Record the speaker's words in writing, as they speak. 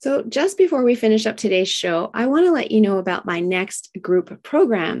So, just before we finish up today's show, I want to let you know about my next group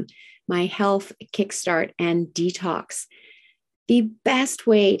program, my Health Kickstart and Detox. The best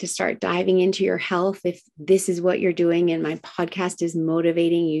way to start diving into your health, if this is what you're doing and my podcast is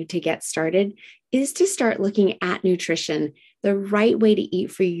motivating you to get started, is to start looking at nutrition, the right way to eat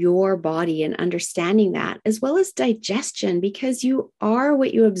for your body and understanding that, as well as digestion, because you are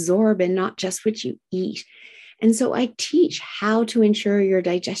what you absorb and not just what you eat. And so I teach how to ensure your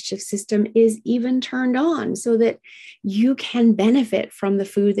digestive system is even turned on so that you can benefit from the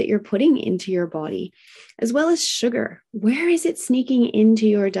food that you're putting into your body, as well as sugar. Where is it sneaking into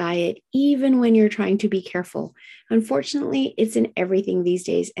your diet, even when you're trying to be careful? Unfortunately, it's in everything these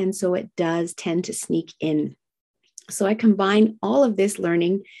days, and so it does tend to sneak in. So I combine all of this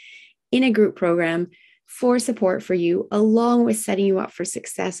learning in a group program for support for you, along with setting you up for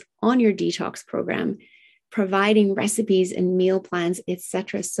success on your detox program, providing recipes and meal plans,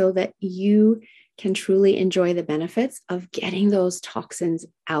 etc., so that you can truly enjoy the benefits of getting those toxins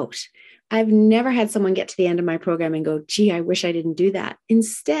out. I've never had someone get to the end of my program and go, gee, I wish I didn't do that.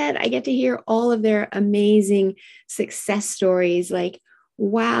 Instead, I get to hear all of their amazing success stories like,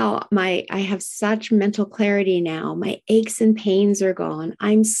 wow, I have such mental clarity now. My aches and pains are gone.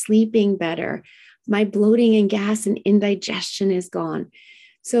 I'm sleeping better. My bloating and gas and indigestion is gone.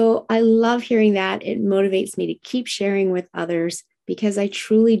 So I love hearing that. It motivates me to keep sharing with others because I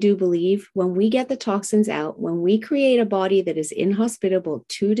truly do believe when we get the toxins out, when we create a body that is inhospitable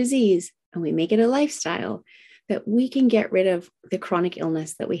to disease and we make it a lifestyle, that we can get rid of the chronic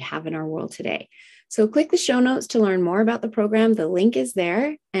illness that we have in our world today. So click the show notes to learn more about the program. The link is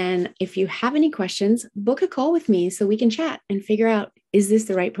there. And if you have any questions, book a call with me so we can chat and figure out, is this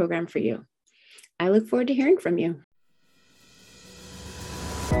the right program for you? I look forward to hearing from you.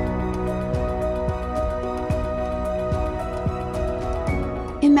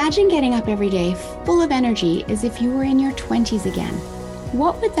 Imagine getting up every day full of energy as if you were in your 20s again.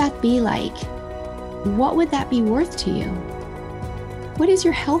 What would that be like? What would that be worth to you? What is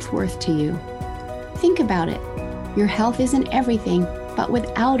your health worth to you? Think about it. Your health isn't everything, but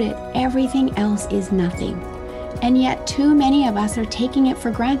without it, everything else is nothing. And yet too many of us are taking it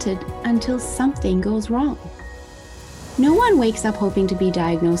for granted until something goes wrong. No one wakes up hoping to be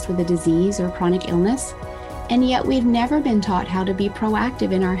diagnosed with a disease or chronic illness. And yet we've never been taught how to be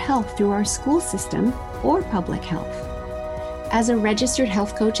proactive in our health through our school system or public health. As a registered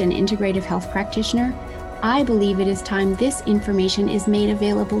health coach and integrative health practitioner, I believe it is time this information is made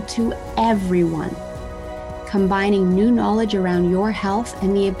available to everyone. Combining new knowledge around your health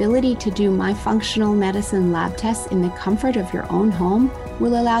and the ability to do my functional medicine lab tests in the comfort of your own home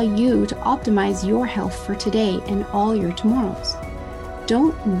will allow you to optimize your health for today and all your tomorrows.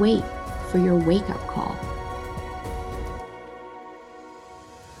 Don't wait for your wake-up call.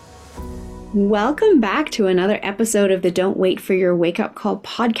 Welcome back to another episode of the Don't Wait for Your Wake Up Call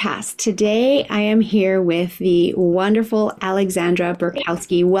podcast. Today, I am here with the wonderful Alexandra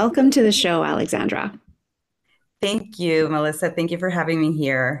Burkowski. Welcome to the show, Alexandra. Thank you, Melissa. Thank you for having me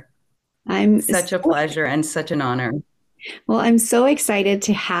here. I'm such a pleasure and such an honor. Well, I'm so excited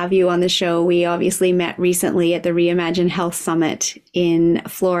to have you on the show. We obviously met recently at the Reimagine Health Summit in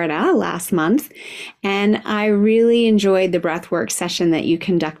Florida last month, and I really enjoyed the breathwork session that you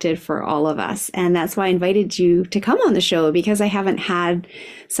conducted for all of us. And that's why I invited you to come on the show, because I haven't had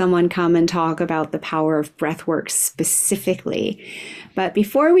someone come and talk about the power of breathwork specifically. But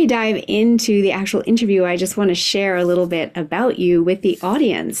before we dive into the actual interview, I just want to share a little bit about you with the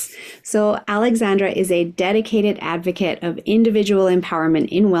audience. So Alexandra is a dedicated advocate of individual empowerment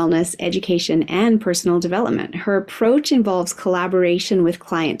in wellness, education, and personal development. Her approach involves collaboration with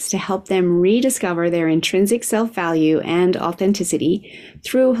clients to help them rediscover their intrinsic self-value and authenticity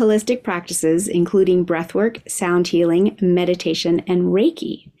through holistic practices, including breathwork, sound healing, meditation, and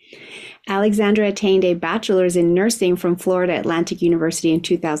Reiki. Alexandra attained a bachelor's in nursing from Florida Atlantic University in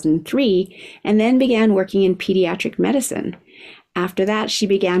 2003 and then began working in pediatric medicine. After that, she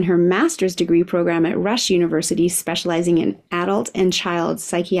began her master's degree program at Rush University, specializing in adult and child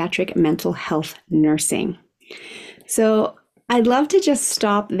psychiatric mental health nursing. So I'd love to just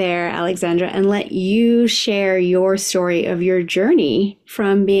stop there, Alexandra, and let you share your story of your journey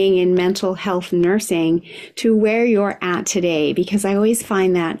from being in mental health nursing to where you're at today, because I always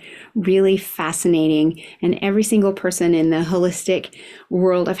find that really fascinating. And every single person in the holistic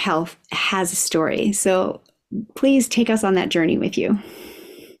world of health has a story. So please take us on that journey with you.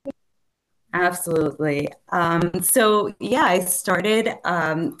 Absolutely. I started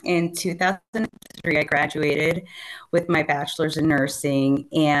in 2003. I graduated with my bachelor's in nursing,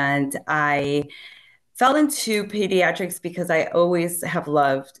 and I fell into pediatrics because I always have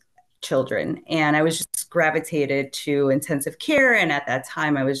loved children, and I was just gravitated to intensive care. And at that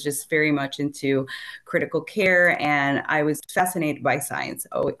time, I was just very much into critical care, and I was fascinated by science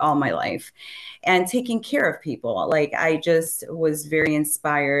all my life and taking care of people. Like, I just was very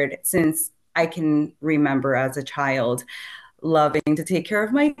inspired since I can remember as a child loving to take care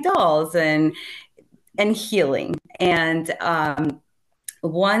of my dolls and healing. And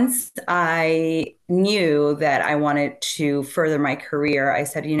once I knew that I wanted to further my career, I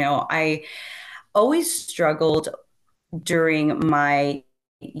said, I always struggled during my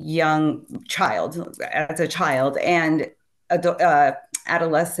young child, as a child, and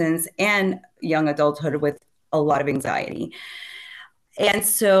adolescence and young adulthood with a lot of anxiety. And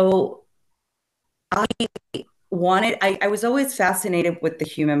so I I was always fascinated with the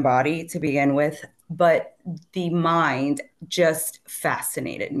human body to begin with, but the mind just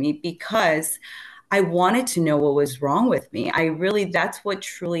fascinated me because I wanted to know what was wrong with me. That's what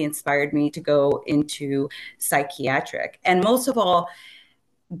truly inspired me to go into psychiatric. And most of all,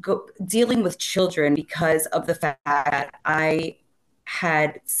 dealing with children because of the fact that I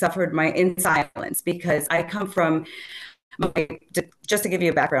had suffered in silence because I come from, just to give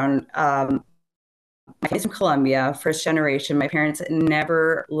you a background, my family's from Colombia, first generation. My parents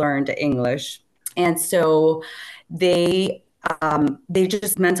never learned English. And so they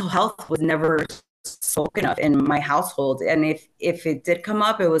just, mental health was never spoken of in my household. And if it did come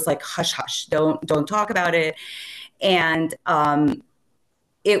up, it was like, hush, hush, don't talk about it. And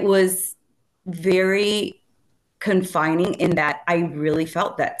it was very confining in that I really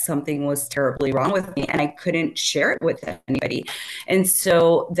felt that something was terribly wrong with me and I couldn't share it with anybody. And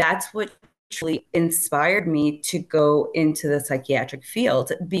so that's what truly inspired me to go into the psychiatric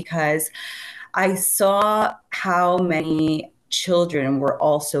field, because I saw how many children were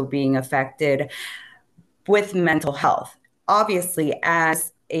also being affected with mental health. Obviously,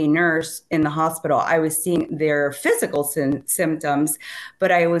 as a nurse in the hospital, I was seeing their physical symptoms,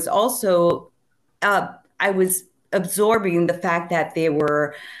 but I was also I was absorbing the fact that they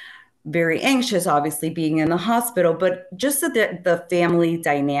were very anxious, obviously being in the hospital, but just the family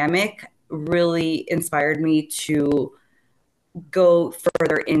dynamic really inspired me to go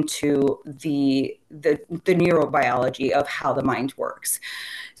further into the neurobiology of how the mind works.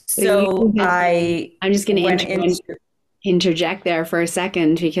 So I'm just going to interject there for a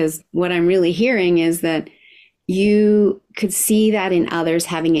second, because what I'm really hearing is that you could see that in others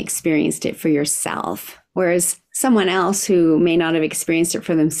having experienced it for yourself, whereas someone else who may not have experienced it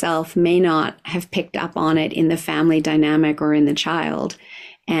for themselves may not have picked up on it in the family dynamic or in the child.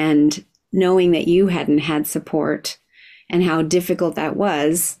 And knowing that you hadn't had support and how difficult that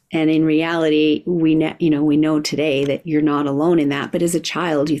was. And in reality, we know today that you're not alone in that, but as a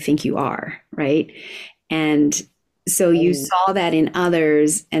child, you think you are, right? And so you saw that in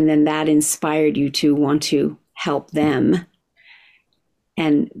others, and then that inspired you to want to help them.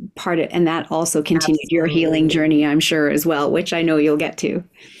 And that also continued your healing journey, I'm sure, as well, which I know you'll get to.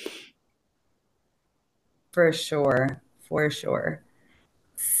 For sure.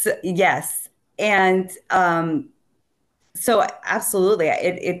 So, yes. And so absolutely,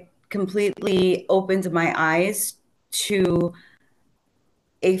 it completely opened my eyes to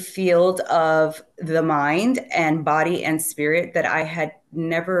a field of the mind and body and spirit that I had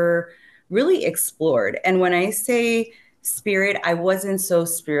never really explored. And when I say spirit, I wasn't so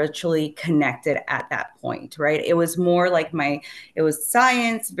spiritually connected at that point, right? It was more like it was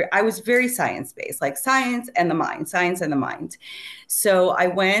science. I was very science-based, like science and the mind. So I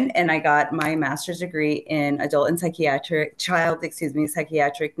went and I got my master's degree in psychiatric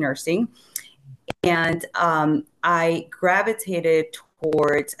nursing. And I gravitated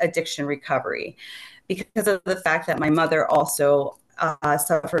towards addiction recovery because of the fact that my mother also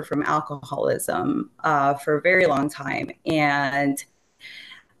suffered from alcoholism for a very long time. And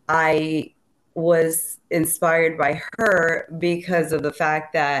I was inspired by her because of the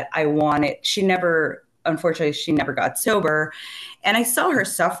fact that unfortunately, she never got sober. And I saw her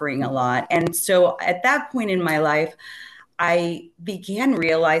suffering a lot. And so at that point in my life, I began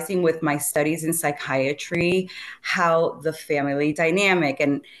realizing with my studies in psychiatry how the family dynamic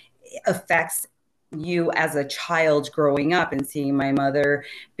and affects you as a child growing up, and seeing my mother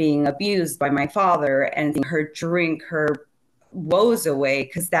being abused by my father and seeing her drink her woes away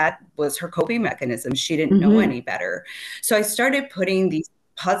because that was her coping mechanism. She didn't know any better. So I started putting these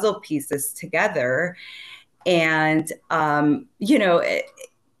puzzle pieces together, and and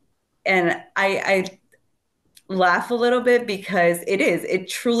I laugh a little bit because it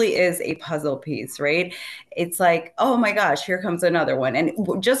truly is a puzzle piece, right? It's like, oh my gosh, here comes another one.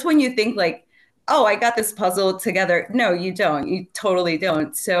 And just when you think like, oh, I got this puzzle together. No, you don't. You totally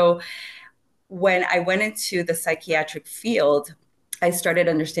don't. So when I went into the psychiatric field, I started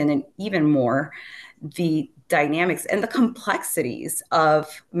understanding even more the dynamics and the complexities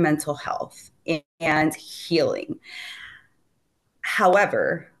of mental health and healing.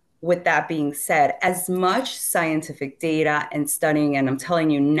 However, with that being said, as much scientific data and studying, and I'm telling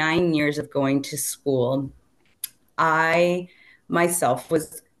you, 9 years of going to school, I myself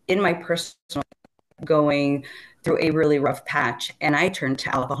was in my personal going through a really rough patch, and I turned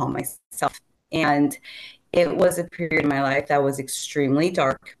to alcohol myself. And it was a period in my life that was extremely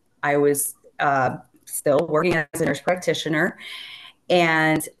dark. I was still working as a nurse practitioner,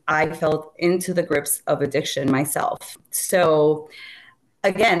 and I fell into the grips of addiction myself. So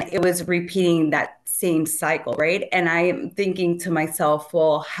again, it was repeating that same cycle, right? And I am thinking to myself,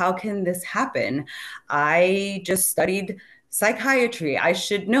 well, how can this happen? I just studied psychiatry. I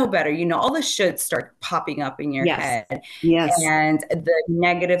should know better. You know, all the shoulds start popping up in your Yes. head. Yes. And the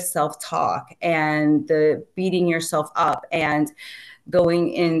negative self-talk and the beating yourself up and going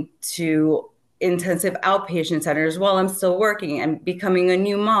into intensive outpatient centers while I'm still working and becoming a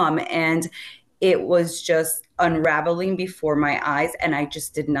new mom. And it was just unraveling before my eyes, and I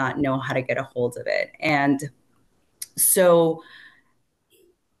just did not know how to get a hold of it. And so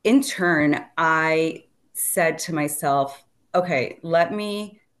in turn, I said to myself, okay, let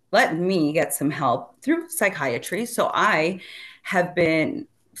me get some help through psychiatry. So I have been,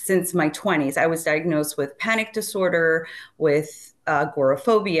 since my 20s, I was diagnosed with panic disorder, with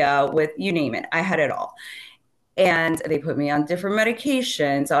agoraphobia, with you name it. I had it all. And they put me on different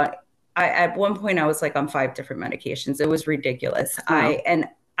medications. At one point I was like on 5 different medications. It was ridiculous. Wow.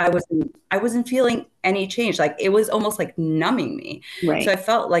 I wasn't feeling any change. Like it was almost like numbing me. Right. So I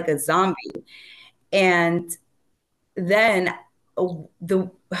felt like a zombie. And then the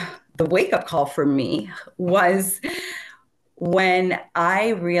the wake up call for me was when I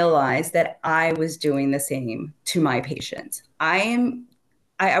realized that I was doing the same to my patients. I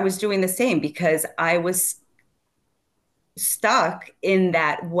was doing the same because I was stuck in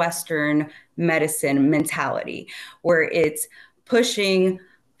that Western medicine mentality where it's pushing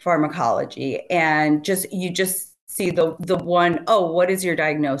pharmacology and you just see the one, oh, what is your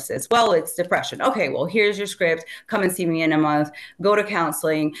diagnosis? Well, it's depression. Okay, well, here's your script. Come and see me in a month. Go to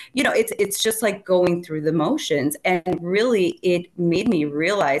counseling. You know, it's just like going through the motions. And really, it made me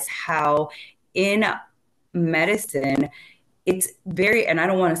realize how in medicine, it's very, and I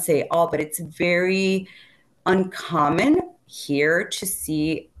don't want to say all, but it's very uncommon here to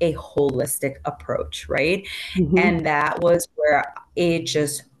see a holistic approach, right? Mm-hmm. And that was where it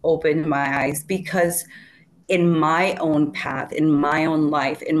just opened my eyes because in my own path, in my own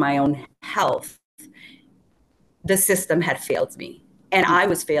life, in my own health, the system had failed me. And I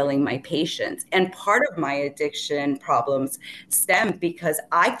was failing my patients. And part of my addiction problems stemmed because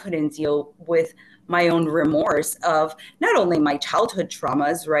I couldn't deal with my own remorse of not only my childhood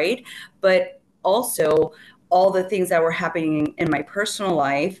traumas, right? But also all the things that were happening in my personal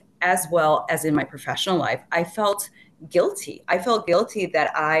life as well as in my professional life. I felt guilty. I felt guilty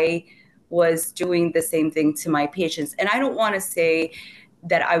that I was doing the same thing to my patients. And I don't want to say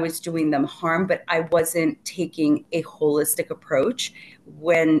that I was doing them harm, but I wasn't taking a holistic approach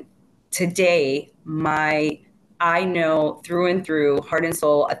when today I know through and through, heart and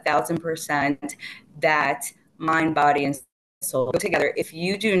soul, 1,000%, that mind, body, and soul go together. If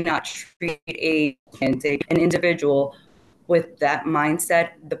you do not treat an individual with that mindset,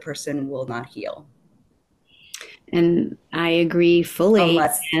 the person will not heal. And I agree fully.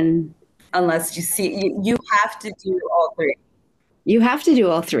 Unless you have to do all three. You have to do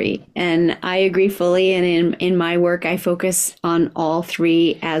all three. And I agree fully. And in my work, I focus on all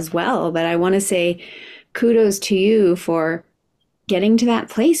three as well. But I want to say kudos to you for getting to that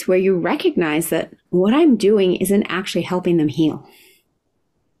place where you recognize that what I'm doing isn't actually helping them heal.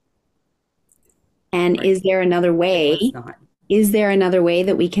 And right. Is there another way? Is there another way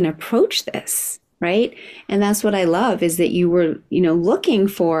that we can approach this? Right. And that's what I love is that you were, looking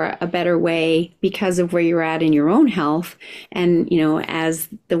for a better way because of where you're at in your own health. And, as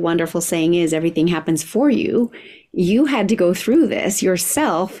the wonderful saying is, everything happens for you. You had to go through this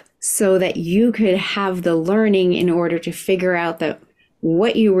yourself so that you could have the learning in order to figure out that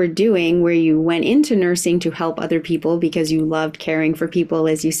what you were doing, where you went into nursing to help other people because you loved caring for people,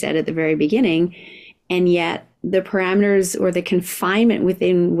 as you said at the very beginning, and yet the parameters or the confinement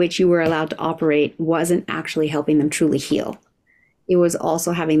within which you were allowed to operate wasn't actually helping them truly heal. It was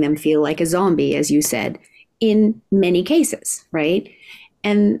also having them feel like a zombie, as you said, in many cases, right?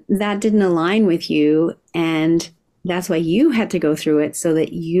 And that didn't align with you. And that's why you had to go through it so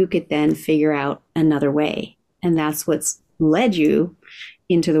that you could then figure out another way. And that's what's led you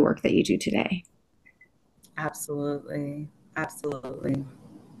into the work that you do today. Absolutely. Absolutely.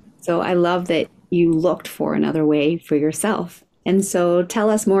 So I love that you looked for another way for yourself. And so tell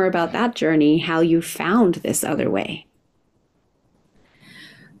us more about that journey, how you found this other way.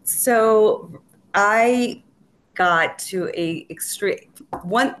 So I got to a extreme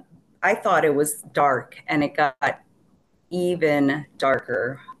one. I thought it was dark, and it got even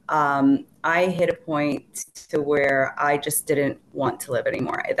darker. I hit a point to where I just didn't want to live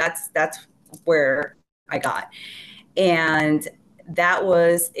anymore. That's where I got, and that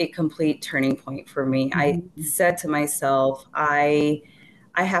was a complete turning point for me. I Mm-hmm. said to myself, I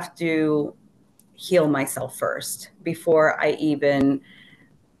have to heal myself first before I even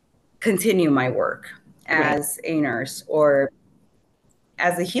continue my work Right. as a nurse or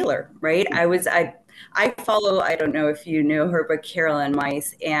as a healer, right? I follow, I don't know if you know her, but Carolyn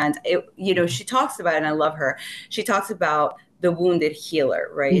Mice, and she talks about, and I love her. She talks about the wounded healer,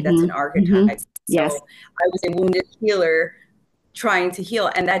 right? That's an Mm-hmm. Mm-hmm. archetype. So Yes. I was a wounded healer trying to heal,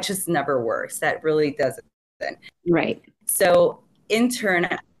 and that just never works. That really doesn't. Right. So in turn,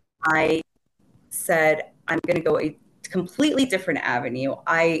 I said, I'm going to go a completely different avenue.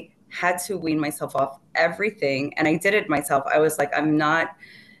 I had to wean myself off everything, and I did it myself. I was like, I'm not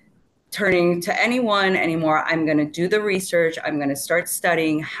turning to anyone anymore. I'm going to do the research. I'm going to start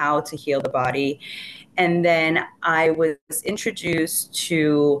studying how to heal the body. And then I was introduced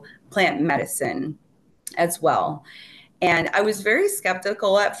to plant medicine as well. And I was very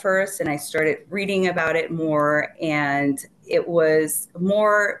skeptical at first, and I started reading about it more, and it was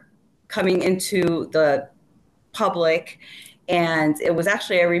more coming into the public. And it was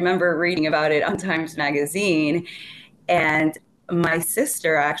actually, I remember reading about it on Times Magazine. And my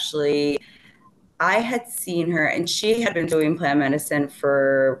sister actually, I had seen her, and she had been doing plant medicine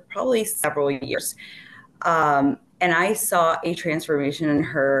for probably several years. And I saw a transformation in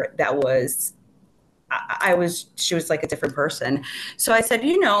her that was, she was like a different person. So I said,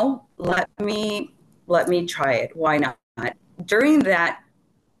 let me try it. Why not? During that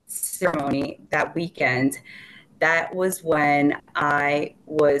ceremony, that weekend, that was when I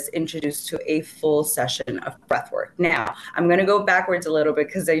was introduced to a full session of breath work. Now, I'm going to go backwards a little bit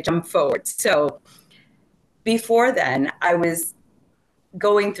because I jumped forward. So before then, I was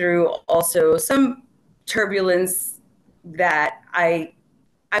going through also some turbulence that I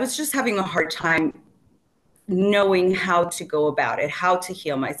was just having a hard time knowing how to go about it, how to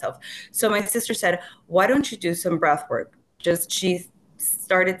heal myself. So my sister said, "Why don't you do some breath work?" She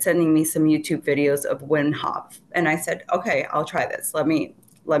started sending me some YouTube videos of Wim Hof, and I said, "Okay, I'll try this. Let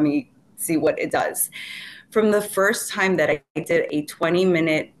me see what it does." From the first time that I did a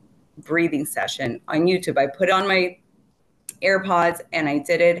 20-minute breathing session on YouTube, I put on my AirPods and I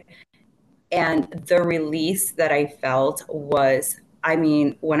did it. And the release that I felt was, I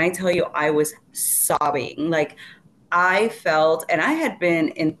mean, when I tell you I was sobbing, like I felt, and I had been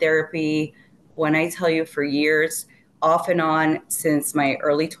in therapy, when I tell you, for years, off and on since my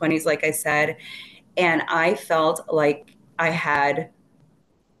early 20s, like I said. And I felt like I had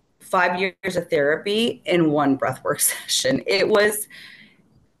 5 years of therapy in one breathwork session. It was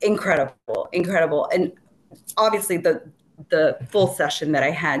incredible, incredible. And obviously the full session that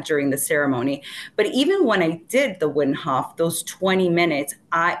I had during the ceremony. But even when I did the Wim Hof, those 20 minutes,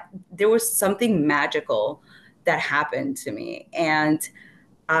 there was something magical that happened to me. And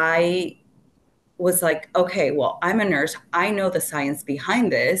I was like, okay, well, I'm a nurse. I know the science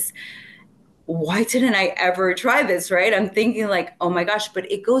behind this. Why didn't I ever try this? Right. I'm thinking like, oh my gosh,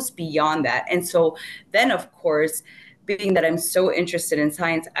 but it goes beyond that. And so then, of course, being that I'm so interested in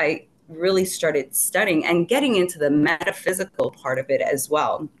science, I really started studying and getting into the metaphysical part of it as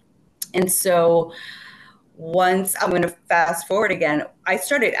well. And so once, I'm going to fast forward again, I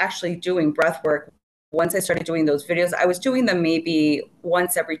started actually doing breath work. Once I started doing those videos, I was doing them maybe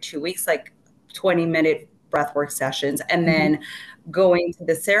once every 2 weeks, like 20-minute breath work sessions. And Mm-hmm. then going to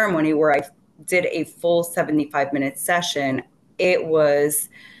the ceremony where I did a full 75-minute session, it was,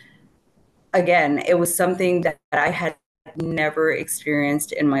 again, it was something that I had never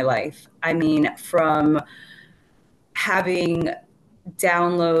experienced in my life. I mean, from having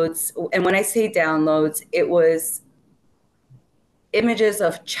downloads, and when I say downloads, it was images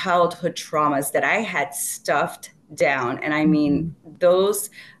of childhood traumas that I had stuffed down. And I mean, Mm-hmm. those,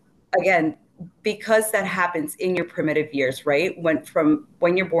 again, because that happens in your primitive years, right? From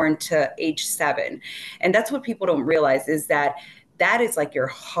when you're born to age 7. And that's what people don't realize, is that that is like your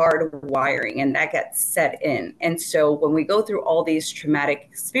hard wiring, and that gets set in. And so when we go through all these traumatic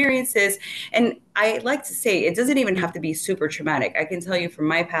experiences, and I like to say it doesn't even have to be super traumatic. I can tell you from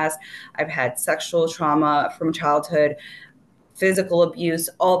my past, I've had sexual trauma from childhood, physical abuse,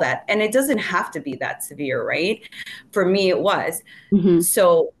 all that. And it doesn't have to be that severe, right? For me, it was. Mm-hmm.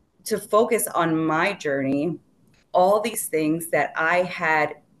 So to focus on my journey, all these things that I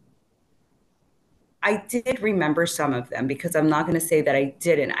did remember some of them, because I'm not going to say that I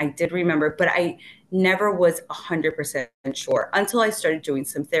didn't. I did remember, but I never was 100% sure until I started doing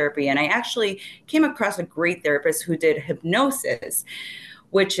some therapy. And I actually came across a great therapist who did hypnosis,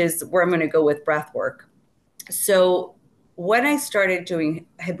 which is where I'm going to go with breath work. So when I started doing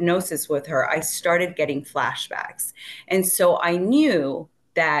hypnosis with her, I started getting flashbacks. And so I knew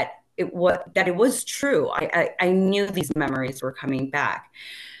that it was true. I knew these memories were coming back.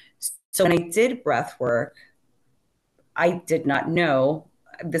 So when I did breath work, I did not know,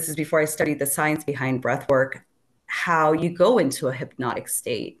 this is before I studied the science behind breath work, how you go into a hypnotic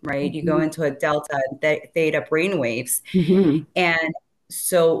state, right? You go into a delta and theta brainwaves. Mm-hmm. And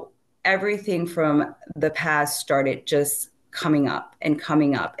so everything from the past started just coming up and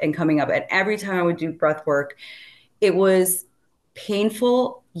coming up and coming up. And every time I would do breath work, it was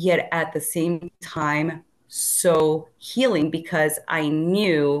painful, yet at the same time, so healing, because I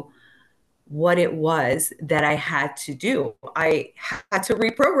knew what it was that I had to do. I had to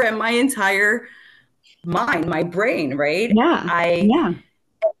reprogram my entire mind, my brain, right? Yeah. Yeah.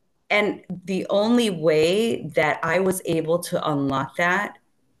 And the only way that I was able to unlock that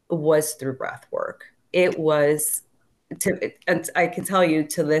was through breath work. It was and I can tell you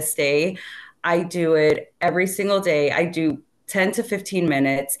to this day, I do it every single day. I do 10 to 15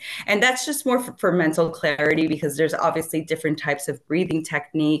 minutes. And that's just more for mental clarity, because there's obviously different types of breathing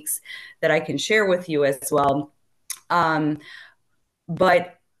techniques that I can share with you as well.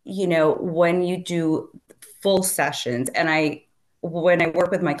 But, when you do full sessions, and when I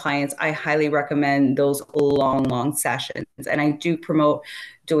work with my clients, I highly recommend those long, long sessions. And I do promote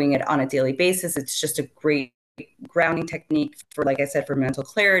doing it on a daily basis. It's just a great grounding technique for, like I said, for mental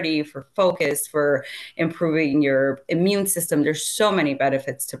clarity, for focus, for improving your immune system. There's so many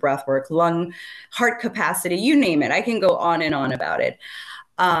benefits to breath work, lung, heart capacity, you name it. I can go on and on about it.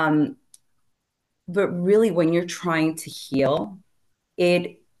 But really, when you're trying to heal,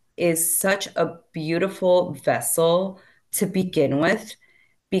 it is such a beautiful vessel to begin with,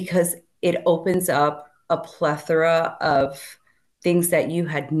 because it opens up a plethora of things that you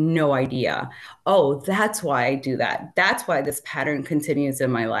had no idea. Oh, that's why I do that. That's why this pattern continues in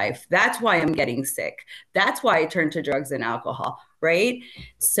my life. That's why I'm getting sick. That's why I turn to drugs and alcohol, right?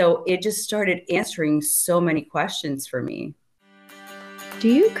 So it just started answering so many questions for me. Do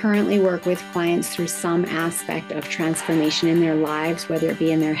you currently work with clients through some aspect of transformation in their lives, whether it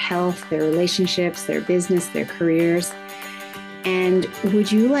be in their health, their relationships, their business, their careers? And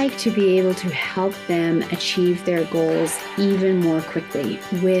would you like to be able to help them achieve their goals even more quickly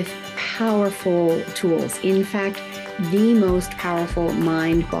with powerful tools? In fact, the most powerful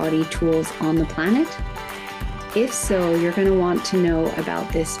mind-body tools on the planet? If so, you're going to want to know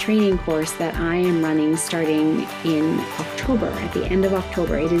about this training course that I am running starting in October, at the end of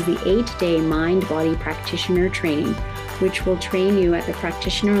October. It is the 8-day mind-body practitioner training, which will train you at the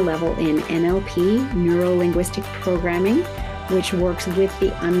practitioner level in NLP, neuro-linguistic programming, which works with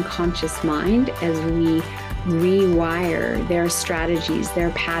the unconscious mind as we rewire their strategies, their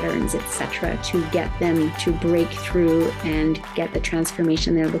patterns, etc., to get them to break through and get the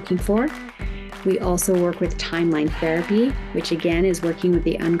transformation they're looking for. We also work with timeline therapy, which again is working with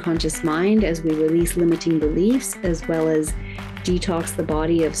the unconscious mind as we release limiting beliefs, as well as detox the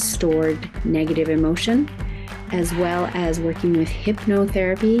body of stored negative emotion, as well as working with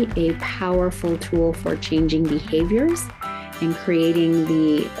hypnotherapy, a powerful tool for changing behaviors and creating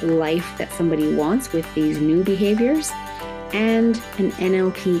the life that somebody wants with these new behaviors, and an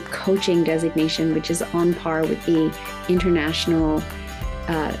NLP coaching designation, which is on par with the International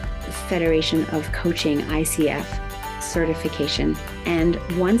Federation of Coaching, ICF certification. And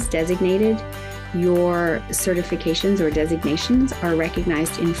once designated, your certifications or designations are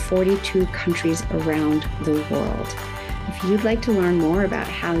recognized in 42 countries around the world. If you'd like to learn more about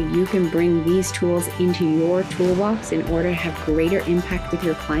how you can bring these tools into your toolbox in order to have greater impact with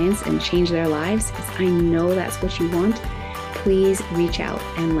your clients and change their lives, because I know that's what you want, please reach out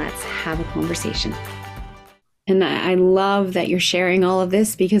and let's have a conversation. And I love that you're sharing all of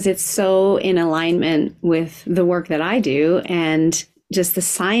this, because it's so in alignment with the work that I do and just the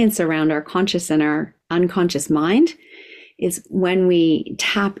science around our conscious and our unconscious mind. Is when we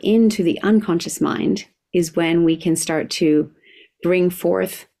tap into the unconscious mind is when we can start to bring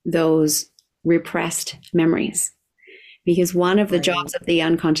forth those repressed memories. Because one of the Right. jobs of the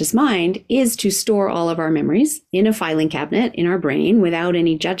unconscious mind is to store all of our memories in a filing cabinet in our brain without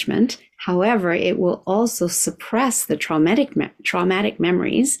any judgment. However, it will also suppress the traumatic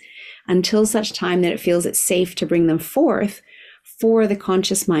memories until such time that it feels it's safe to bring them forth for the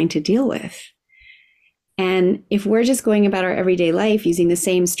conscious mind to deal with. And if we're just going about our everyday life using the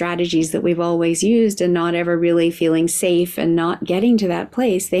same strategies that we've always used and not ever really feeling safe and not getting to that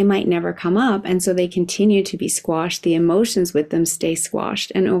place, they might never come up. And so they continue to be squashed. The emotions with them stay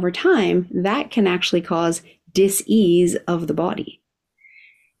squashed. And over time, that can actually cause dis-ease of the body.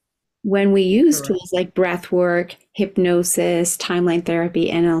 When we use Correct. tools like breath work, hypnosis, timeline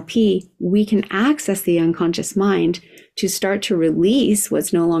therapy, NLP, we can access the unconscious mind to start to release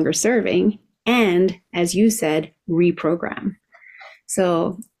what's no longer serving and, as you said, reprogram.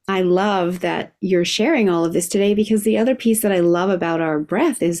 So I love that you're sharing all of this today, because the other piece that I love about our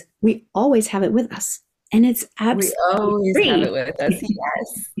breath is we always have it with us. And it's absolutely We always free. have it with us.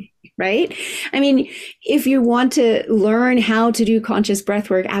 Yes. Right? I mean, if you want to learn how to do conscious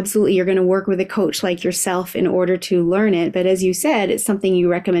breath work, absolutely, you're going to work with a coach like yourself in order to learn it. But as you said, it's something you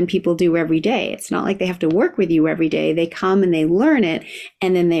recommend people do every day. It's not like they have to work with you every day. They come and they learn it,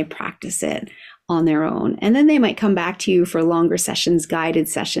 and then they practice it on their own. And then they might come back to you for longer sessions, guided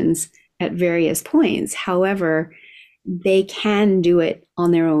sessions at various points. However, they can do it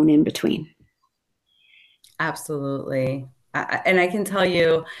on their own in between. Absolutely. And I can tell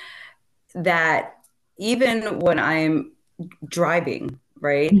you that even when I'm driving,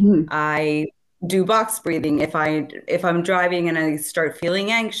 right? Mm-hmm. I do box breathing if I'm driving and I start feeling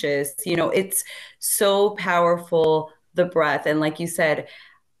anxious, it's so powerful, the breath. And like you said,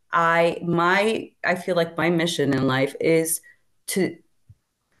 I feel like my mission in life is to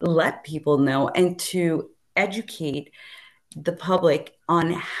let people know and to educate the public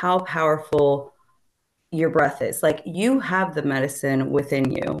on how powerful your breath is. Like, you have the medicine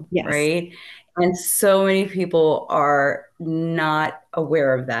within you, Yes, right? And so many people are not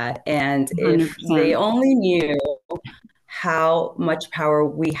aware of that. And if they 100%. only knew how much power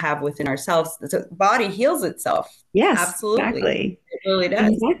we have within ourselves, the body heals itself. Yes, Absolutely. exactly. It really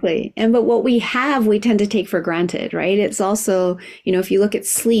does. Exactly. And but what we have, we tend to take for granted, right? It's also, if you look at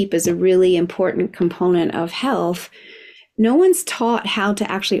sleep as a really important component of health, no one's taught how to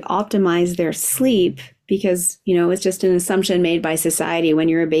actually optimize their sleep because, it's just an assumption made by society. When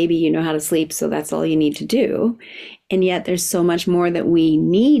you're a baby, you know how to sleep, so that's all you need to do. And yet there's so much more that we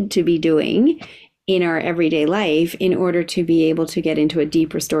need to be doing in our everyday life in order to be able to get into a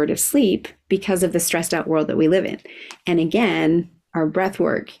deep restorative sleep because of the stressed out world that we live in. And again, our breath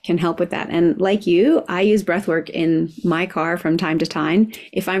work can help with that. And like you, I use breath work in my car from time to time.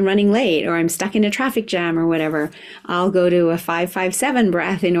 If I'm running late or I'm stuck in a traffic jam or whatever, I'll go to a 5-5-7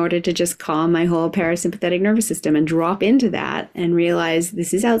 breath in order to just calm my whole parasympathetic nervous system and drop into that and realize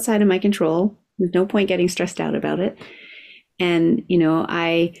this is outside of my control. There's no point getting stressed out about it. And,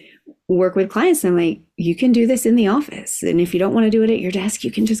 I work with clients and I'm like, you can do this in the office. And if you don't want to do it at your desk,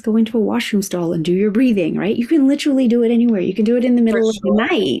 you can just go into a washroom stall and do your breathing, right? You can literally do it anywhere. You can do it in the middle of the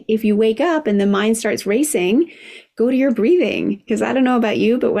night. If you wake up and the mind starts racing, go to your breathing. Because I don't know about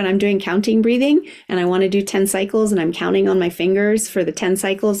you, but when I'm doing counting breathing and I want to do 10 cycles and I'm counting on my fingers for the 10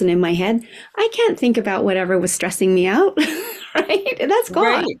 cycles and in my head, I can't think about whatever was stressing me out, right? And that's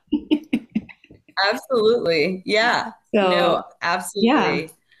gone. Right. Absolutely. Yeah. So, No, absolutely. yeah.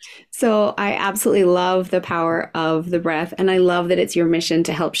 So I absolutely love the power of the breath. And I love that it's your mission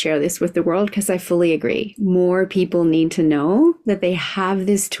to help share this with the world, because I fully agree. More people need to know that they have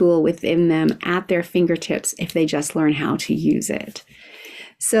this tool within them at their fingertips if they just learn how to use it.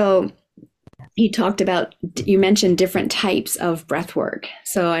 So you mentioned different types of breath work.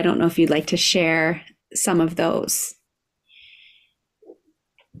 So I don't know if you'd like to share some of those.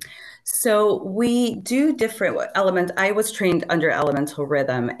 So we do different elements. I was trained under elemental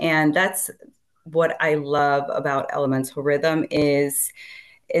rhythm, and that's what I love about elemental rhythm is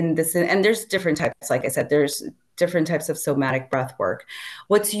in this, and there's different types, like I said, there's different types of somatic breath work.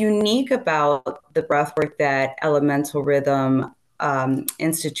 What's unique about the breath work that Elemental Rhythm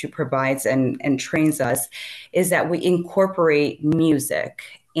Institute provides and trains us is that we incorporate music,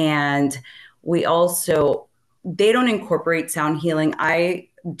 and we also, they don't incorporate sound healing. I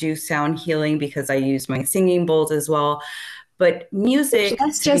do sound healing because I use my singing bowls as well. But music,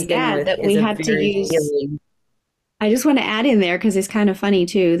 let's just add that we had to use healing. I just want to add in there, because it's kind of funny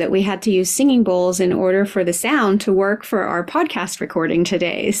too, that we had to use singing bowls in order for the sound to work for our podcast recording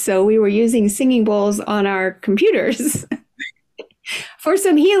today. So we were using singing bowls on our computers for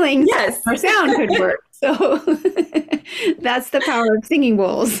some healing. Yes. Our sound could work. So that's the power of singing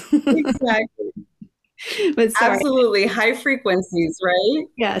bowls. Exactly. But sorry. Absolutely. High frequencies, right?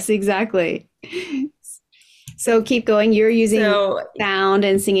 Yes, exactly. So keep going. You're using So, sound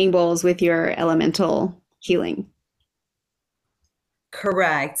and singing bowls with your elemental healing.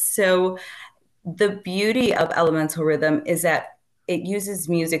 correct. So, the beauty of elemental rhythm is that it uses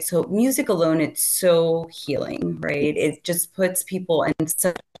music. So, music alone, it's so healing, right? It just puts people in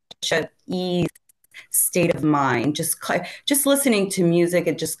such a ease state of mind. Just listening to music,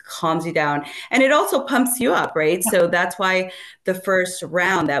 it just calms you down, and it also pumps you up, right? So that's why the first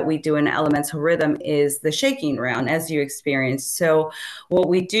round that we do in elemental rhythm is the shaking round, as you experienced. So what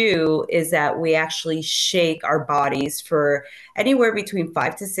we do is that we actually shake our bodies for anywhere between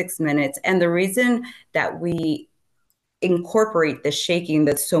 5 to 6 minutes, and the reason that we incorporate the shaking,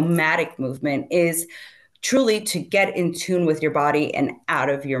 the somatic movement, is truly to get in tune with your body and out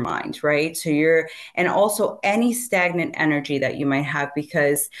of your mind, right? So and also any stagnant energy that you might have,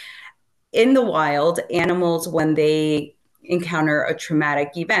 because in the wild, animals, when they encounter a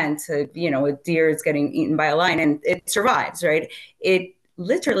traumatic event, a deer is getting eaten by a lion and it survives, right? It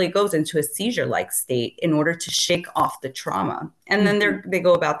literally goes into a seizure-like state in order to shake off the trauma. And then Mhm. they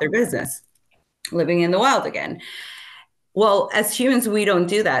go about their business, living in the wild again. Well, as humans, we don't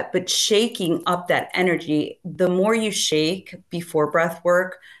do that, but shaking up that energy, the more you shake before breath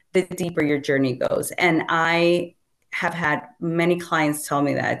work, the deeper your journey goes. And I have had many clients tell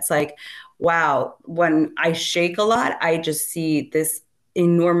me that it's like, wow, when I shake a lot, I just see this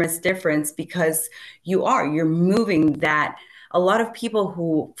enormous difference because you're moving that. A lot of people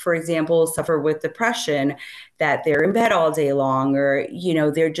who, for example, suffer with depression, that they're in bed all day long, or,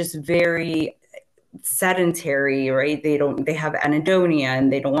 they're just very sedentary, right? They have anhedonia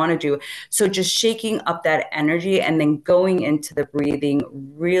and they don't want to do. So just shaking up that energy and then going into the breathing,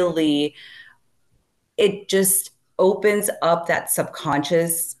 really, it just opens up that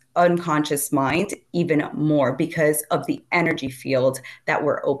subconscious, unconscious mind even more because of the energy field that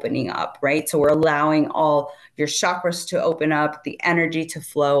we're opening up, right? So we're allowing all your chakras to open up, the energy to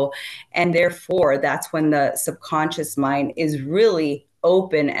flow. And therefore, that's when the subconscious mind is really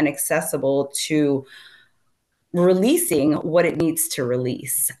open and accessible to releasing what it needs to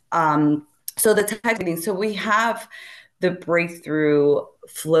release. So the type of things. So we have the breakthrough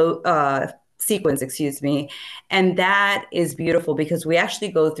flow sequence, excuse me, and that is beautiful because we actually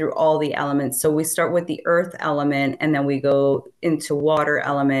go through all the elements. So we start with the earth element, and then we go into water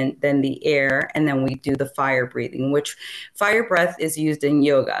element, then the air, and then we do the fire breathing, which fire breath is used in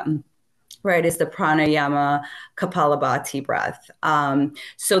yoga. Right, is the pranayama Kapalabhati breath.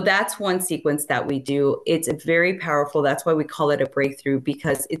 So that's one sequence that we do. It's very powerful. That's why we call it a breakthrough,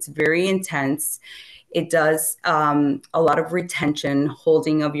 because it's very intense. It does a lot of retention,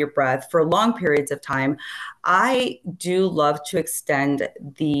 holding of your breath for long periods of time. I do love to extend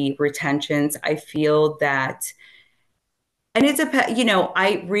the retentions. I feel that, and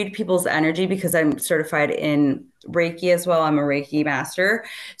I read people's energy because I'm certified in Reiki as well. I'm a Reiki master.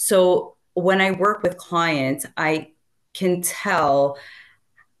 So when I work with clients, I can tell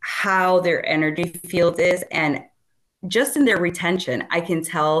how their energy field is. And just in their retention, I can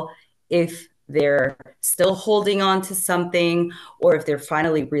tell if they're still holding on to something or if they're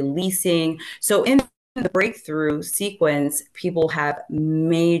finally releasing. So in the breakthrough sequence, people have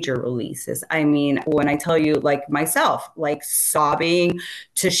major releases. I mean, when I tell you, like myself, like sobbing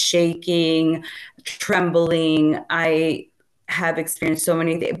to shaking, trembling, I have experienced so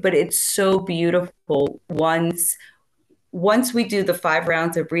many things, but it's so beautiful once we do the 5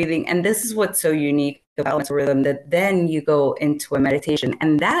 rounds of breathing. And this is what's so unique about mental rhythm, that then you go into a meditation,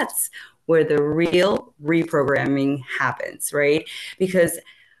 and that's where the real reprogramming happens, right? Because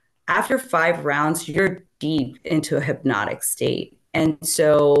after 5 rounds, you're deep into a hypnotic state. And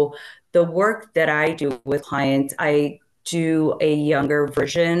so the work that I do with clients, I do a younger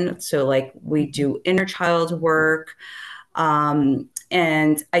version. So like we do inner child work.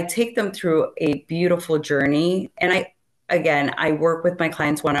 And I take them through a beautiful journey. And I work with my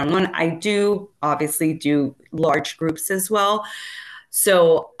clients one-on-one. I do obviously do large groups as well.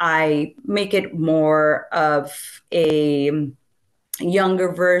 So I make it more of a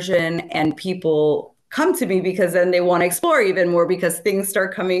younger version, and people come to me because then they want to explore even more because things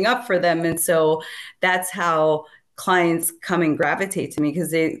start coming up for them. And so that's how clients come and gravitate to me,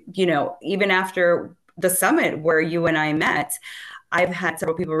 because even after the summit where you and I met, I've had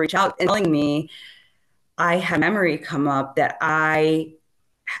several people reach out and telling me I had memory come up that I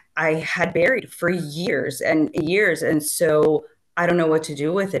had buried for years and years. And so I don't know what to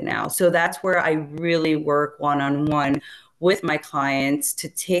do with it now. So that's where I really work one-on-one with my clients to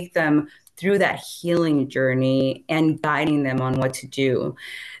take them through that healing journey and guiding them on what to do.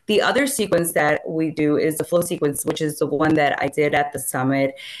 The other sequence that we do is the flow sequence, which is the one that I did at the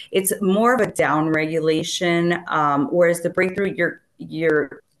summit. It's more of a down regulation, whereas the breakthrough,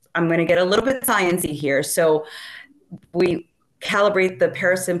 I'm going to get a little bit sciencey here. So we calibrate the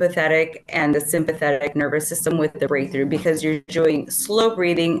parasympathetic and the sympathetic nervous system with the breakthrough, because you're doing slow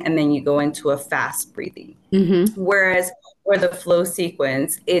breathing and then you go into a fast breathing. Mm-hmm. Whereas for the flow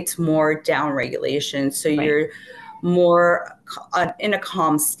sequence, it's more down regulation. So you're more in a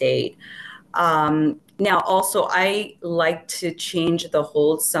calm state. Now, also, I like to change the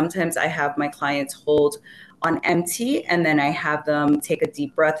hold. Sometimes I have my clients hold on empty, and then I have them take a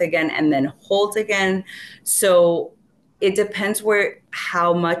deep breath again and then hold again. So it depends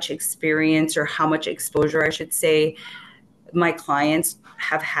how much experience, or how much exposure, I should say, my clients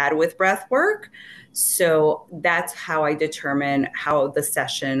have had with breath work. So that's how I determine how the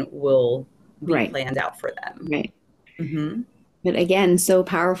session will be planned out for them. Right. Mm-hmm. But again, so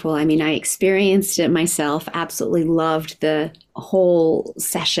powerful. I mean, I experienced it myself, absolutely loved the whole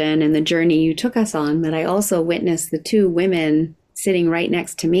session and the journey you took us on. But I also witnessed the two women sitting right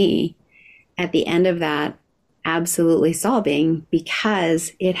next to me at the end of that, absolutely sobbing,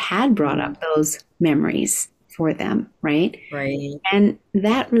 because it had brought up those memories for them, right? Right. And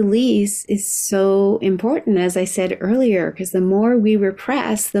that release is so important, as I said earlier, because the more we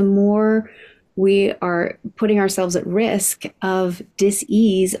repress, the more we are putting ourselves at risk of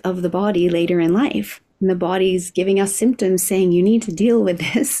dis-ease of the body later in life. And the body's giving us symptoms saying you need to deal with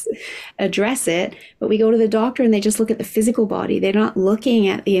this, address it. But we go to the doctor and they just look at the physical body. They're not looking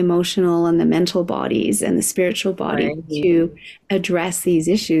at the emotional and the mental bodies and the spiritual body to address these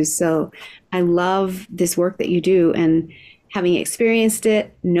issues. So I love this work that you do, and having experienced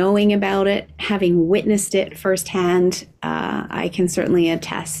it, knowing about it, having witnessed it firsthand, I can certainly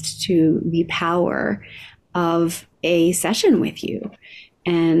attest to the power of a session with you.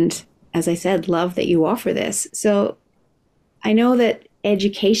 And as I said, love that you offer this. So I know that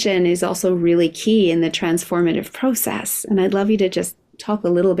education is also really key in the transformative process. And I'd love you to just talk a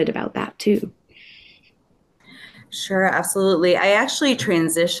little bit about that too. Sure, absolutely. I actually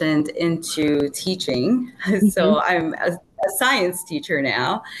transitioned into teaching. Mm-hmm. So I'm a science teacher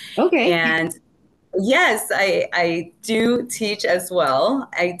now. Okay. And yes, I do teach as well.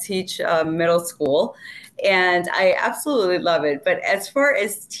 I teach middle school, and I absolutely love it. But as far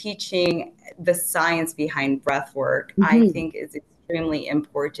as teaching the science behind breath work, mm-hmm. I think is extremely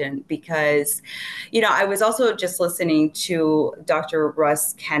important, because, I was also just listening to Dr.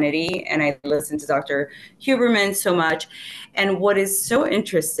 Russ Kennedy, and I listened to Dr. Huberman so much. And what is so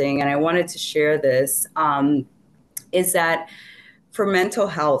interesting, and I wanted to share this, is that for mental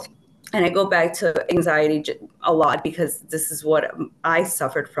health, and I go back to anxiety a lot, because this is what I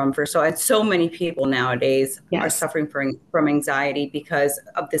suffered from first. So many people nowadays are suffering from anxiety because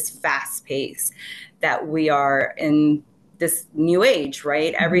of this fast pace that we are in, this new age,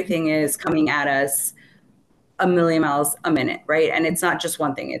 right? Mm-hmm. Everything is coming at us a million miles a minute, right? And it's not just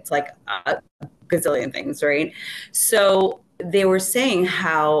one thing, it's like a gazillion things, right? So they were saying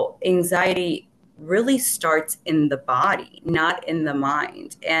how anxiety really starts in the body, not in the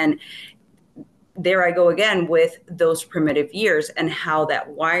mind. And there I go again with those primitive years, and how that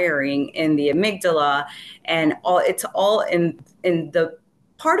wiring in the amygdala and it's all in the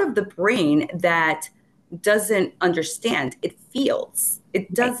part of the brain that doesn't understand. It feels.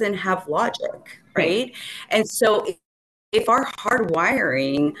 It doesn't have logic, right? And so if our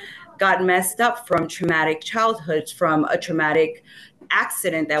hardwiring got messed up from traumatic childhoods, from a traumatic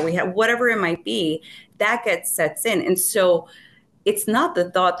accident that we had, whatever it might be, that sets in. And so it's not the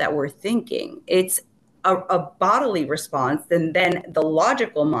thought that we're thinking, it's a bodily response. And then the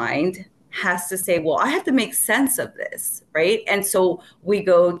logical mind has to say, well, I have to make sense of this, right? And so we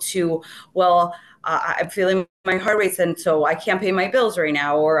go to, well, I'm feeling my heart rate, and so I can't pay my bills right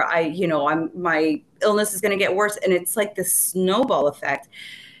now, or my illness is going to get worse. And it's like this snowball effect.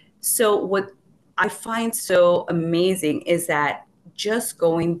 So what I find so amazing is that just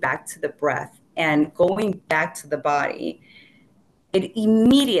going back to the breath and going back to the body, it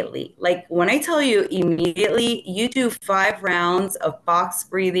immediately, like when I tell you immediately, you do 5 rounds of box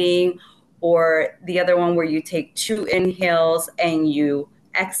breathing, or the other one where you take 2 inhales and you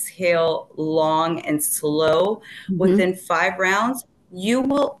exhale long and slow, mm-hmm. within 5 rounds, you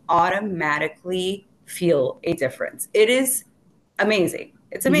will automatically feel a difference. It is amazing.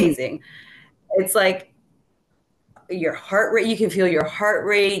 It's amazing. Mm-hmm. It's like your heart rate, you can feel your heart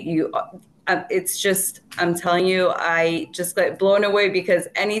rate. It's just, I'm telling you, I just got blown away, because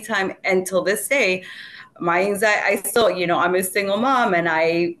anytime until this day, my anxiety, I still, I'm a single mom, and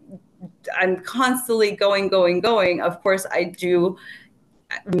I I'm constantly going, going, going. Of course, I'm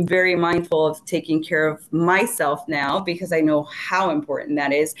very mindful of taking care of myself now because I know how important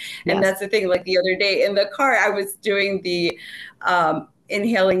that is. And Yes. that's the thing. Like the other day in the car, I was doing the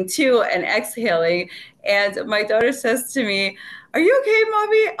inhaling too and exhaling. And my daughter says to me, "Are you okay,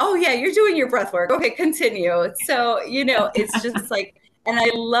 mommy? Oh, yeah, you're doing your breath work. Okay, continue." So, it's just like, and I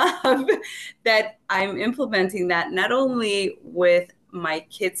love that I'm implementing that not only with my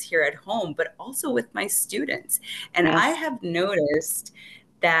kids here at home, but also with my students. And I Yes. have noticed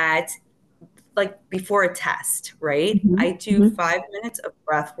that, like before a test, right? Hmm. I do Hmm. 5 minutes of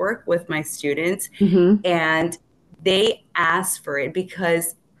breath work with my students, Hmm. and they ask for it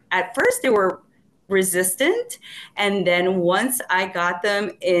because at first they were resistant. And then once I got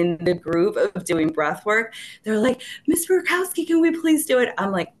them in the groove of doing breath work, they're like, "Miss Burkowski, can we please do it?"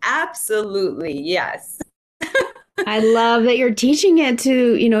 I'm like, "Absolutely, yes." I love that you're teaching it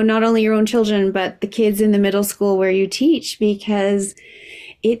to, not only your own children, but the kids in the middle school where you teach, because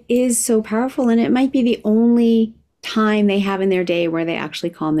it is so powerful. And it might be the only time they have in their day where they actually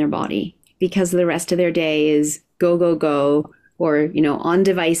calm their body, because the rest of their day is go, go, go, or, on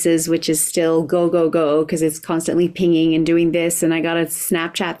devices, which is still go, go, go, because it's constantly pinging and doing this. And I got to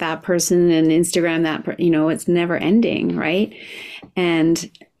Snapchat that person and Instagram it's never ending. Right. And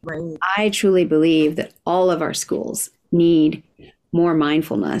Right. I truly believe that all of our schools need more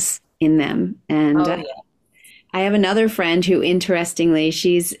mindfulness in them. And Oh, yeah. I have another friend who, interestingly,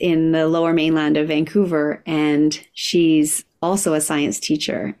 she's in the lower mainland of Vancouver, and she's also a science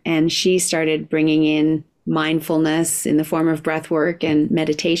teacher. And she started bringing in mindfulness in the form of breath work and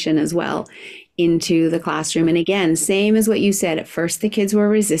meditation as well into the classroom. And again, same as what you said, at first the kids were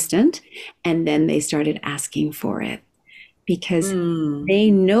resistant, and then they started asking for it because Mm, they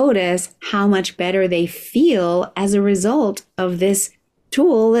notice how much better they feel as a result of this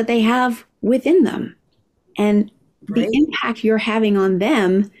tool that they have within them. And the right. impact you're having on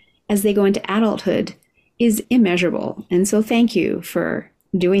them as they go into adulthood is immeasurable. And so thank you for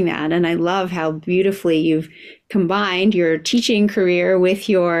doing that. And I love how beautifully you've combined your teaching career with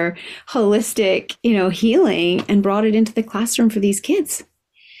your holistic, healing, and brought it into the classroom for these kids.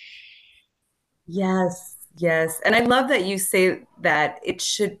 Yes, yes. And I love that you say that it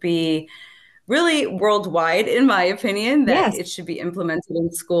should be really worldwide, in my opinion, that Yes, it should be implemented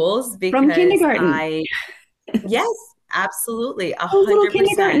in schools from because kindergarten. yes, absolutely, a Those little hundred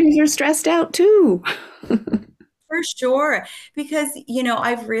percent. kindergartners are stressed out too. For sure. Because,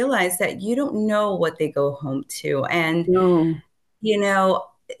 I've realized that you don't know what they go home to. And, No. you know,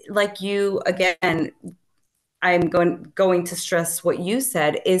 like you, again, I'm going to stress what you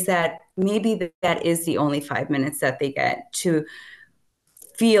said is that maybe that is the only 5 minutes that they get to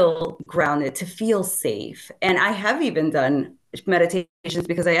feel grounded, to feel safe. And I have even done meditations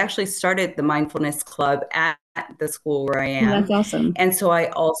because I actually started the mindfulness club at the school where I Well, that's am. awesome. And so I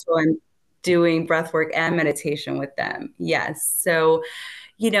also am doing breath work and meditation with them. Yes. So,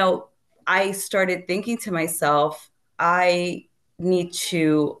 you know, I started thinking to myself, I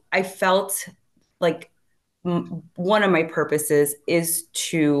felt like one of my purposes is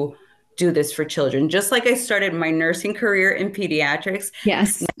to do this for children. Just like I started my nursing career in pediatrics,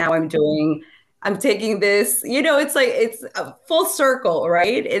 Yes. now I'm taking this, it's like it's a full circle,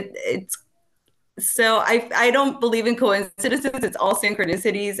 right? It's so I don't believe in coincidences. It's all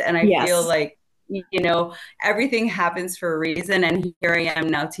synchronicities. And I feel Yes. like, everything happens for a reason. And here I am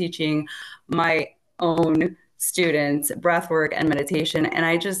now teaching my own students breath work and meditation. And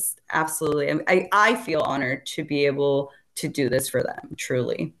I just absolutely, I feel honored to be able to do this for them,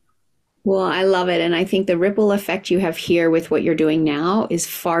 truly. Well, I love it. And I think the ripple effect you have here with what you're doing now is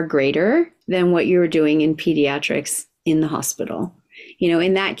far greater than what you were doing in pediatrics in the hospital.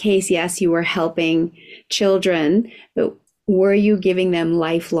 In that case, yes, you were helping children, but were you giving them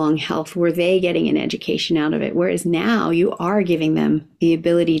lifelong health? Were they getting an education out of it? Whereas now you are giving them the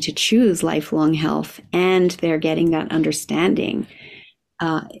ability to choose lifelong health, and they're getting that understanding.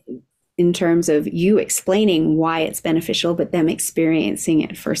 Uh, in terms of you explaining why it's beneficial, but them experiencing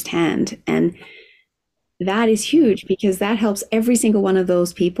it firsthand. And that is huge because that helps every single one of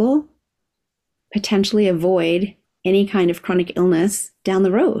those people potentially avoid any kind of chronic illness down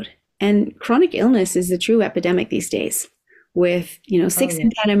the road. And chronic illness is a true epidemic these days, with Oh, 6 yeah.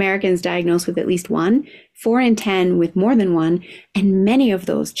 in 10 Americans diagnosed with at least one, 4 in 10 with more than one, and many of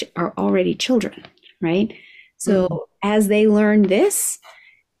those are already children, right? So Mhm. as they learn this,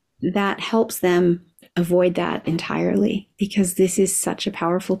 that helps them avoid that entirely, because this is such a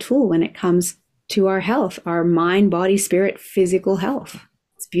powerful tool when it comes to our health, our mind, body, spirit, physical health.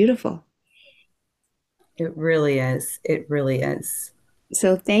 It's beautiful. It really is. It really is.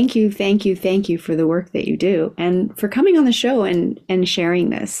 So thank you, thank you, thank you for the work that you do and for coming on the show and sharing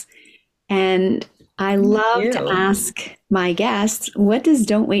this. And I Thank love to you. ask my guests, what does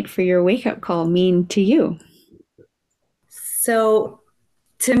 "Don't wait for your wake up call" mean to you? So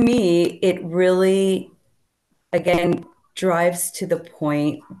to me, it really, again, drives to the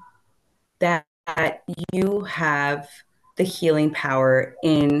point that you have the healing power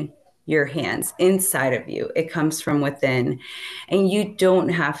in your hands, inside of you. It comes from within. And you don't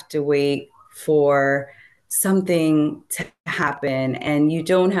have to wait for something to happen. And you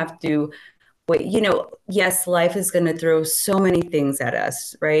don't have to wait. Yes, life is going to throw so many things at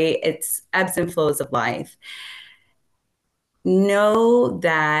us, right? It's ebbs and flows of life. Know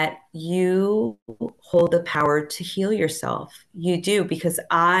that you hold the power to heal yourself. You do, because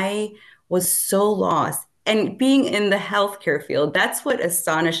I was so lost. And being in the healthcare field, that's what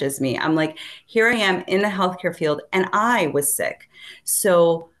astonishes me. I'm like, here I am in the healthcare field and I was sick.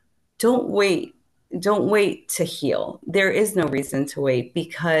 So don't wait. Don't wait to heal. There is no reason to wait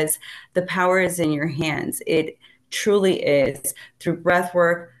because the power is in your hands. It truly is, through breath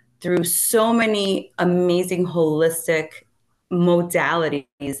work, through so many amazing holistic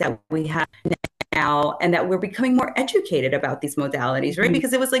modalities that we have now, and that we're becoming more educated about these modalities, right?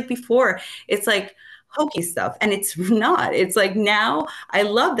 Because it was like before, it's like hokey stuff, and it's not. It's like now I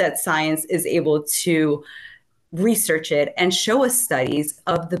love that science is able to research it and show us studies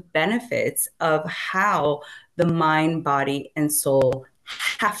of the benefits of how the mind, body, and soul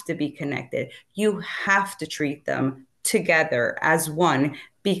have to be connected. You have to treat them together as one,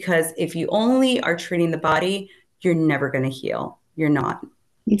 because if you only are treating the body, you're never going to heal. You're not.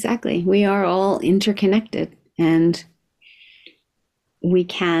 Exactly. We are all interconnected and we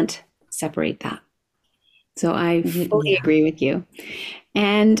can't separate that. So I fully Yeah. agree with you.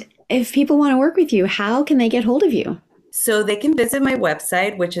 And if people want to work with you, how can they get hold of you? So they can visit my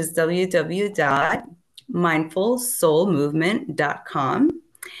website, which is www.mindfulsoulmovement.com.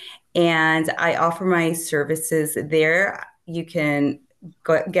 And I offer my services there. You can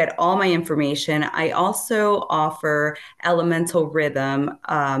get all my information. I also offer Elemental Rhythm.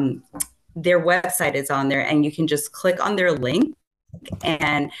 Their website is on there, and you can just click on their link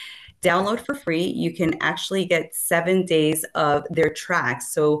and download for free. You can actually get 7 days of their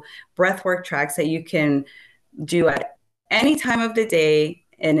tracks. So, breathwork tracks that you can do at any time of the day.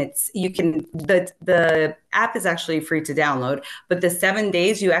 And the app is actually free to download, but the 7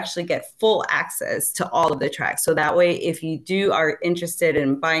 days you actually get full access to all of the tracks. So that way, if you are interested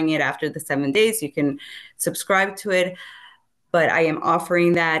in buying it after the 7 days, you can subscribe to it. But I am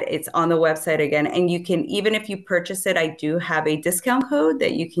offering that. It's on the website again. And you can, even if you purchase it, I do have a discount code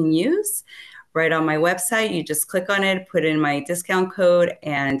that you can use right on my website. You just click on it, put in my discount code,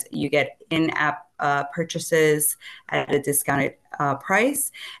 and you get in-app purchases at a discounted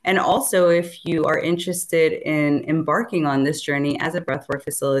price. And also, if you are interested in embarking on this journey as a breathwork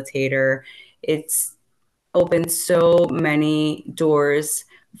facilitator, it's opened so many doors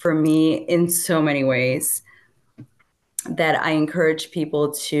for me in so many ways that I encourage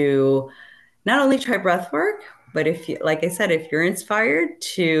people to not only try breath work, but if you, like I said, if you're inspired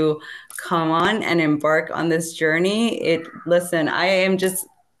to come on and embark on this journey, listen,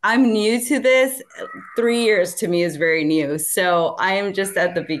 I'm new to this. 3 years to me is very new. So I am just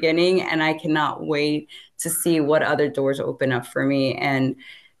at the beginning, and I cannot wait to see what other doors open up for me. And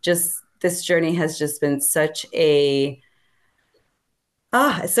just this journey has just been such a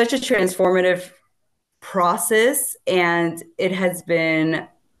transformative process, and it has been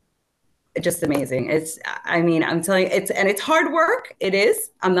just amazing. I mean, I'm telling you, it's hard work. It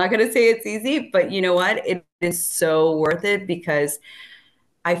is. I'm not going to say it's easy, but you know what? It is so worth it because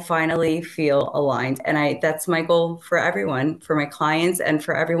I finally feel aligned. And that's my goal for everyone, for my clients, and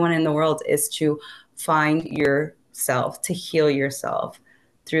for everyone in the world, is to find yourself, to heal yourself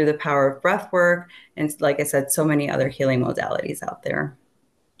through the power of breath work. And like I said, so many other healing modalities out there.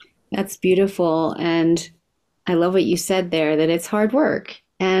 That's beautiful. And I love what you said there, that it's hard work.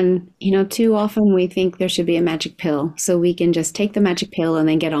 And, too often we think there should be a magic pill so we can just take the magic pill and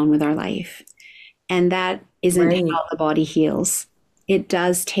then get on with our life. And that isn't Right. how the body heals. It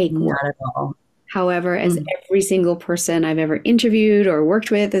does take work. Not at all. However, as every single person I've ever interviewed or worked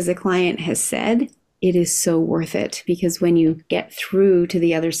with as a client has said, it is so worth it, because when you get through to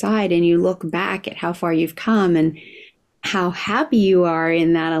the other side and you look back at how far you've come and how happy you are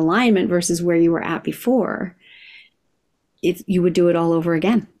in that alignment versus where you were at before, you would do it all over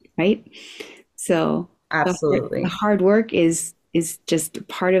again, right? So the Absolutely. hard work is just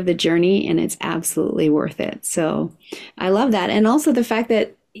part of the journey, and it's absolutely worth it. So I love that. And also the fact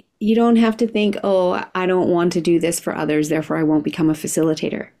that You don't have to think, oh, I don't want to do this for others, therefore I won't become a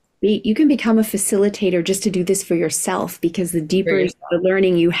facilitator. You can become a facilitator just to do this for yourself, because the deeper Right. the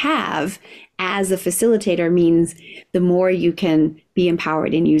learning you have as a facilitator means the more you can be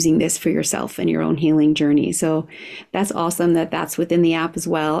empowered in using this for yourself and your own healing journey. So that's awesome that that's within the app as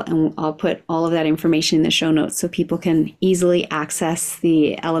well. And I'll put all of that information in the show notes so people can easily access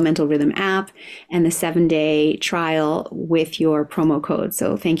the Elemental Rhythm app and the 7-day trial with your promo code.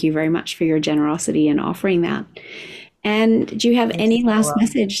 So thank you very much for your generosity in offering that. And do you have Thank you any so last much.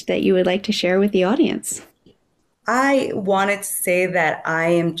 message that you would like to share with the audience? I wanted to say that I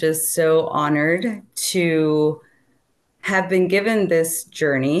am just so honored to have been given this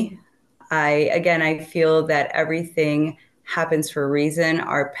journey. I feel that everything happens for a reason.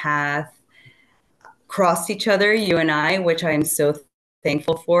 Our path crossed each other, you and I, which I'm so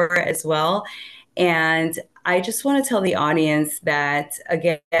thankful for as well. And I just want to tell the audience that,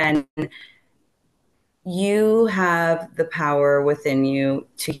 again, you have the power within you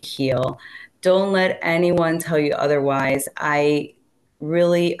to heal. Don't let anyone tell you otherwise. I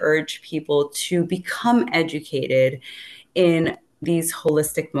really urge people to become educated in these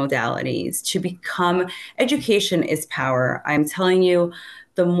holistic modalities. To become, education is power. I'm telling you,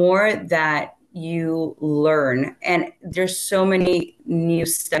 the more that you learn, and there's so many new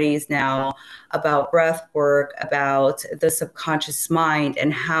studies now about breath work, about the subconscious mind,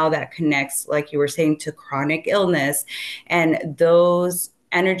 and how that connects, like you were saying, to chronic illness. And those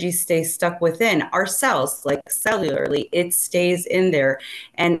energies stay stuck within our cells, like cellularly, it stays in there.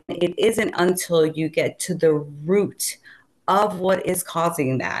 And it isn't until you get to the root of what is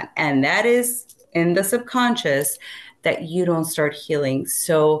causing that, and that is in the subconscious, that you don't start healing.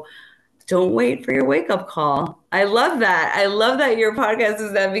 So don't wait for your wake up call. I love that. I love that your podcast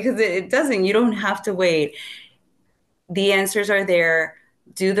is that, because it doesn't, you don't have to wait. The answers are there.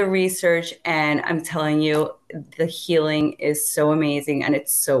 Do the research. And I'm telling you, the healing is so amazing and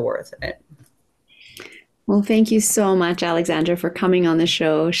it's so worth it. Well, thank you so much, Alexandra, for coming on the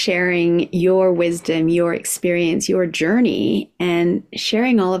show, sharing your wisdom, your experience, your journey, and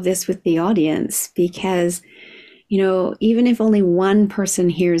sharing all of this with the audience. Because, even if only one person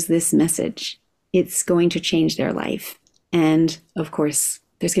hears this message, it's going to change their life. And of course,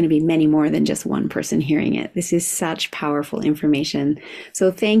 there's going to be many more than just one person hearing it. This is such powerful information.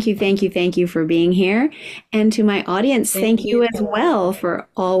 So thank you, thank you, thank you for being here. And to my audience, thank Thank you you. as well for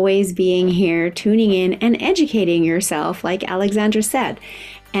always being here, tuning in and educating yourself, like Alexandra said.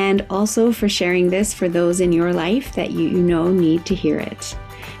 And also for sharing this for those in your life that you know need to hear it.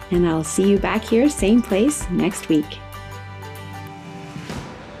 And I'll see you back here, same place, next week.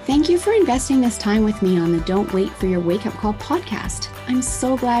 Thank you for investing this time with me on the Don't Wait for Your Wake Up Call podcast. I'm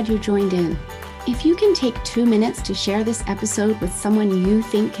so glad you joined in. If you can take 2 minutes to share this episode with someone you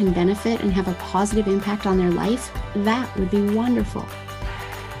think can benefit and have a positive impact on their life, that would be wonderful.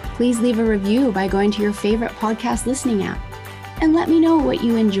 Please leave a review by going to your favorite podcast listening app and let me know what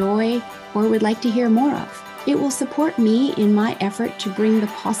you enjoy or would like to hear more of. It will support me in my effort to bring the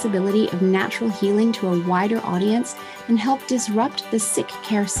possibility of natural healing to a wider audience and help disrupt the sick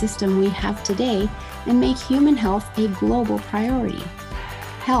care system we have today and make human health a global priority.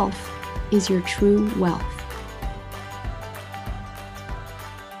 Health is your true wealth.